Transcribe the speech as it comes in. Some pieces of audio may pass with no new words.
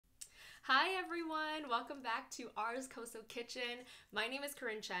Hi everyone, welcome back to ours Koso Kitchen. My name is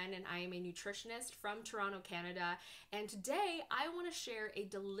Keren Chen and I am a nutritionist from Toronto, Canada. And today I want to share a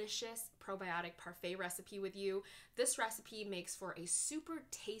delicious probiotic parfait recipe with you. This recipe makes for a super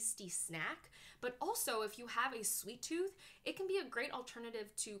tasty snack, but also if you have a sweet tooth, it can be a great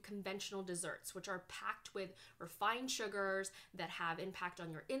alternative to conventional desserts, which are packed with refined sugars that have impact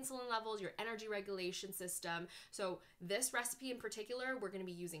on your insulin levels, your energy regulation system. So this recipe in particular, we're going to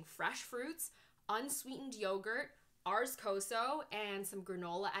be using fresh fruits, unsweetened yogurt, ours Koso, and some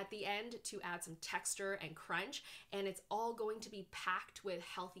granola at the end to add some texture and crunch. And it's all going to be packed with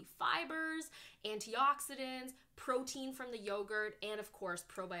healthy fibers, antioxidants, protein from the yogurt, and of course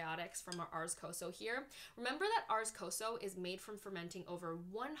probiotics from our ours Koso here. Remember that ours Koso is made from fermenting over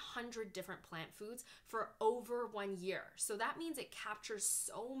 100 different plant foods for over 1 year. So that means it captures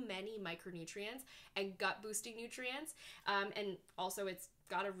so many micronutrients and gut boosting nutrients. And also it's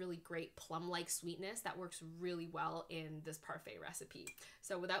got a really great plum-like sweetness that works really well in this parfait recipe.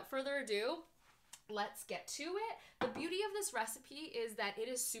 So without further ado, let's get to it. The beauty of this recipe is that it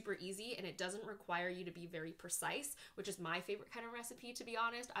is super easy and it doesn't require you to be very precise, which is my favorite kind of recipe, to be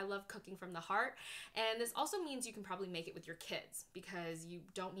honest. I love cooking from the heart. And this also means you can probably make it with your kids because you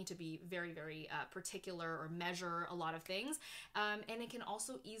don't need to be very particular or measure a lot of things. And it can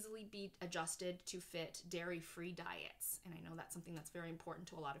also easily be adjusted to fit dairy-free diets. And I know that's something that's very important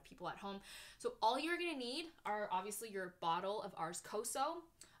to a lot of people at home. So all you're gonna need are obviously your bottle of ours Koso,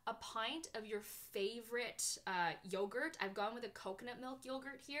 a pint of your favorite yogurt. I've gone with a coconut milk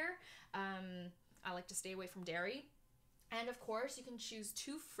yogurt here. I like to stay away from dairy. And of course, you can choose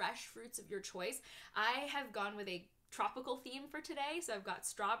 2 fresh fruits of your choice. I have gone with a tropical theme for today, so I've got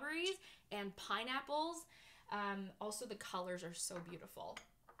strawberries and pineapples. Also, the colors are so beautiful.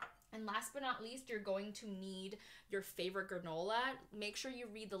 And last but not least, you're going to need your favorite granola. Make sure you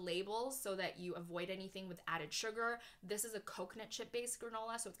read the labels so that you avoid anything with added sugar. This is a coconut chip-based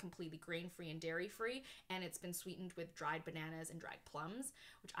granola, so it's completely grain-free and dairy-free, and it's been sweetened with dried bananas and dried plums,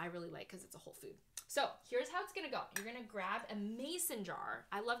 which I really like because it's a whole food. So here's how it's gonna go. You're gonna grab a mason jar.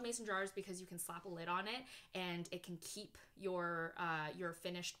 I love mason jars because you can slap a lid on it and it can keep your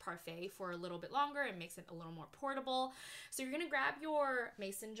finished parfait for a little bit longer and makes it a little more portable. So you're gonna grab your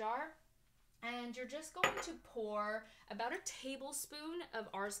mason jar and you're just going to pour about a tablespoon of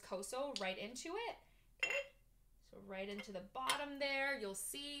ours Koso right into it. Okay, so right into the bottom there, you'll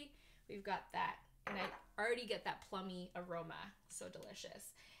see we've got that. And I already get that plummy aroma, so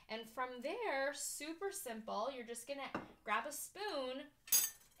delicious. And from there, super simple, you're just gonna grab a spoon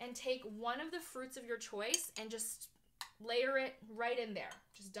and take one of the fruits of your choice and just layer it right in there.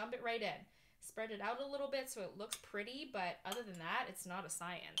 Just dump it right in. Spread it out a little bit so it looks pretty, but other than that, it's not a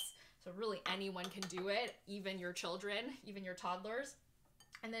science. So really anyone can do it, even your children, even your toddlers.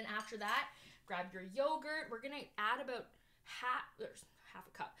 And then after that, grab your yogurt. We're gonna add about half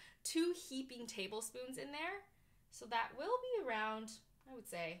a cup, 2 heaping tablespoons in there. So that will be around, I would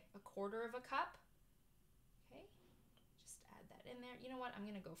say, a quarter of a cup. Okay, just add that in there. You know what, I'm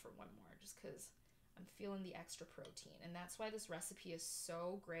gonna go for 1 more just because I'm feeling the extra protein. And that's why this recipe is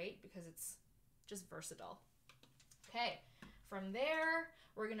so great, because it's just versatile. Okay, from there,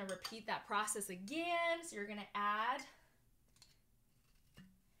 we're gonna repeat that process again. So you're gonna add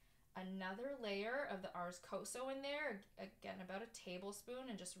another layer of the ours Koso in there, again about a tablespoon,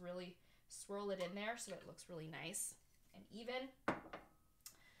 and just really swirl it in there so it looks really nice and even.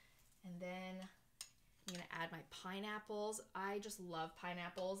 And then I'm gonna add my pineapples. I just love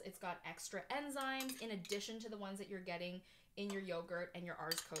pineapples. It's got extra enzymes in addition to the ones that you're getting in your yogurt and your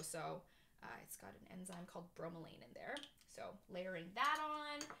ours Koso. It's got an enzyme called bromelain in there. So layering that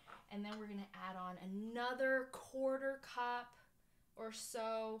on, and then we're gonna add on another quarter cup or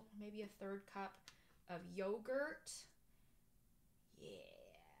so, maybe a 1/3 cup of yogurt. Yeah.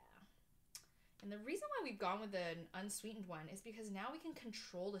 And the reason why we've gone with an unsweetened one is because now we can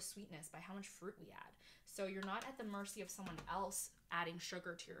control the sweetness by how much fruit we add. So you're not at the mercy of someone else adding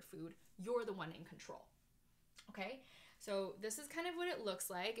sugar to your food. You're the one in control. Okay, so this is kind of what it looks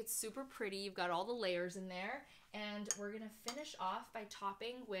like. It's super pretty. You've got all the layers in there. And we're gonna finish off by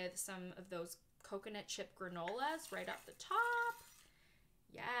topping with some of those coconut chip granolas right off the top.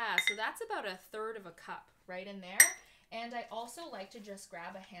 Yeah, so that's about a 1/3 of a cup right in there. And I also like to just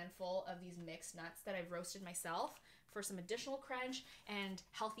grab a handful of these mixed nuts that I've roasted myself for some additional crunch and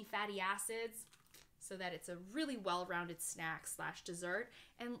healthy fatty acids so that it's a really well-rounded snack / dessert.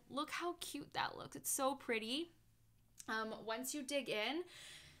 And look how cute that looks. It's so pretty. Once you dig in,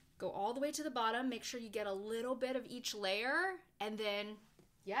 go all the way to the bottom. Make sure you get a little bit of each layer. And then,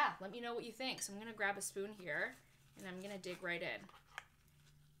 yeah, let me know what you think. So I'm going to grab a spoon here and I'm going to dig right in.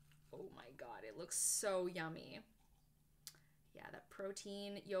 Oh God, it looks so yummy. Yeah, that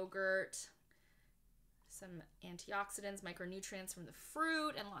protein, yogurt, some antioxidants, micronutrients from the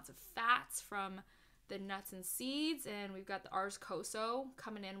fruit, and lots of fats from the nuts and seeds. And we've got the Ars Koso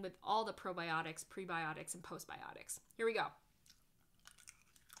coming in with all the probiotics, prebiotics, and postbiotics. Here we go.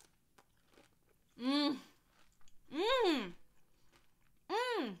 Mmm. Mmm.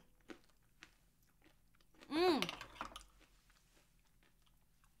 Mmm. Mmm.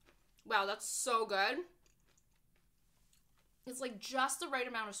 Wow, that's so good. It's like just the right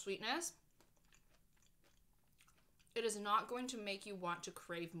amount of sweetness. It is not going to make you want to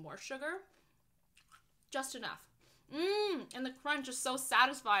crave more sugar. Just enough. And the crunch is so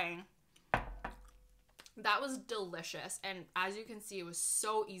satisfying. That was delicious. And as you can see, it was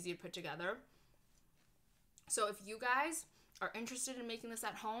so easy to put together. So if you guys are interested in making this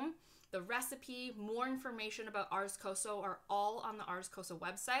at home, the recipe, more information about Ars Koso are all on the Ars Koso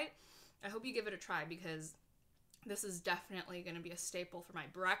website. I hope you give it a try because this is definitely going to be a staple for my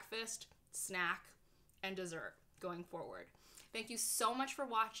breakfast, snack, and dessert going forward. Thank you so much for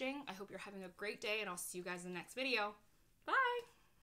watching. I hope you're having a great day, and I'll see you guys in the next video. Bye!